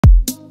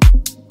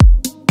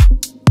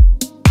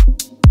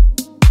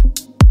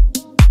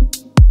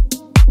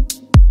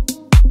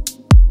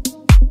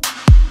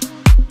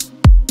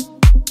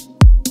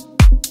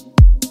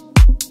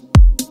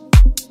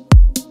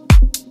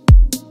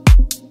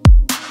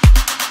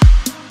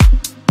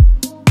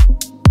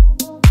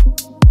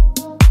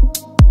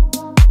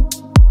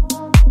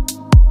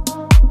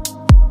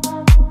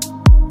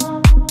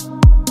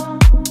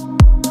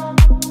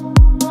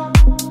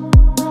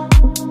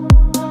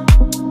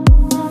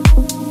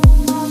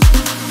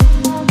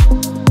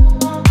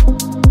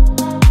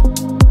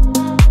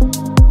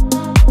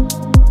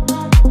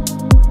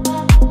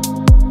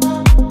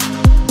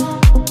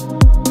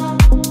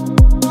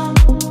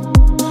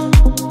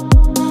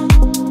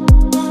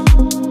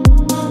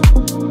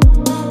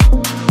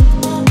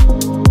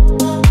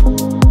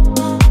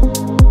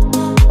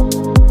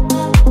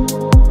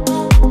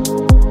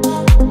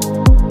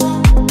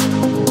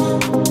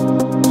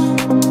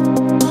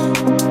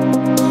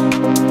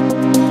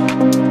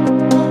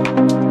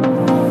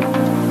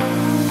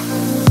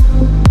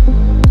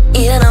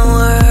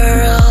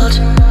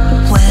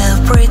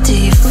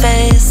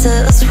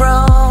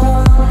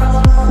roam.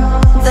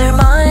 Their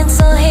minds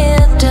are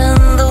hidden,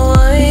 the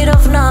weight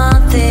of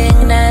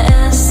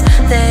nothingness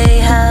they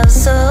have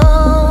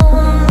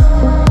sown.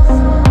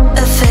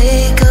 A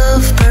fake of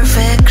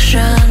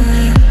perfection,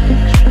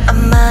 a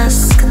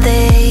mask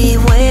they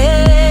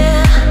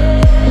wear.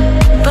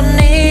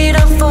 Beneath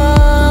of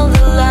all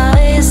the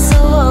lies, a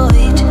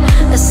void,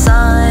 a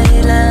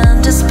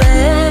silent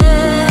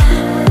despair.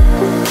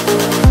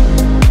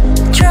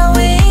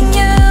 Drawing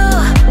you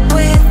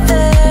with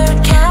their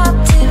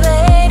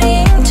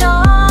captivating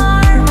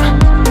charm,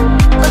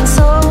 but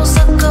souls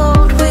are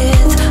cold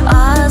with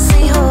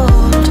icy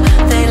hold.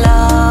 They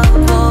love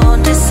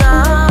won't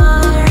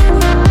disarm.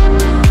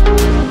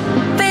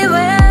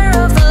 Beware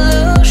of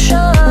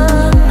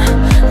illusion,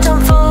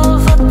 don't fall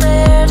for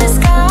their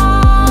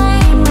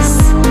disguise.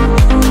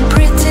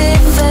 Pretty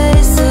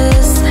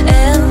faces,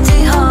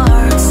 empty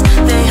hearts,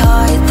 they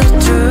hide the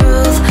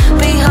truth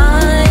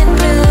behind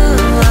blue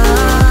eyes.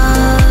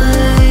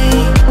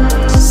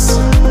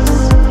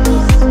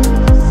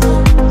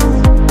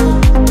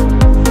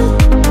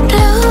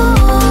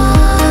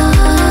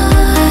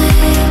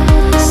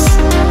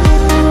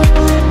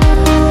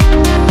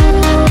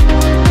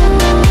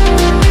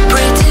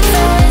 Pretty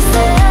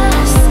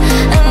faces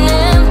and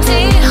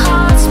empty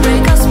hearts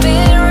break our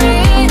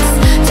spirits,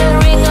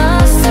 tearing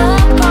us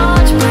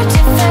apart.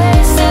 Pretty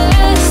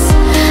faces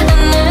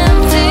and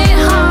empty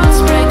hearts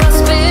break our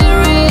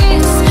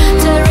spirits,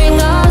 tearing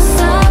us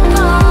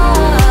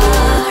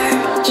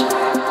apart.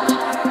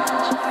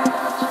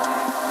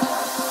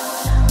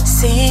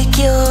 Seek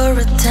your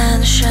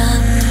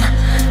attention,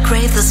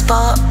 crave the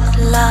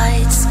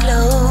spotlight's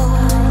glow.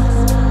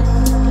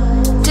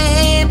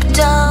 Deep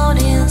down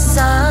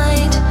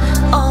inside,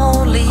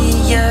 only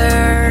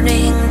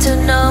yearning to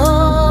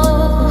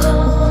know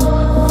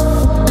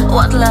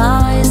what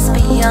lies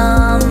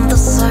beyond the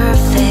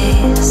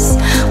surface,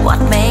 what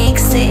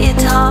makes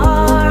it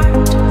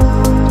hard.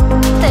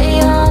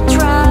 They are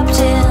trapped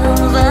in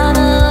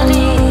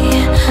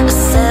vanity, a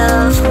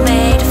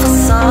self-made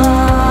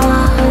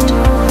facade.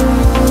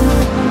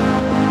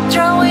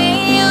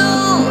 Drawing you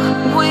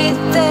with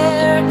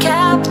their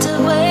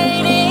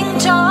captivating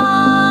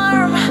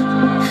charm,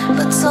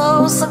 but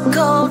souls are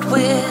cold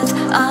with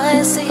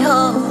icy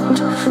hold.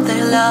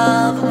 Their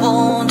love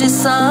won't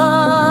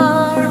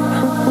disarm.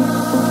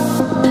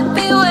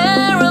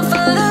 Beware of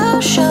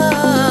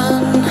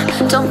illusion,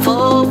 don't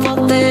fall for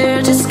their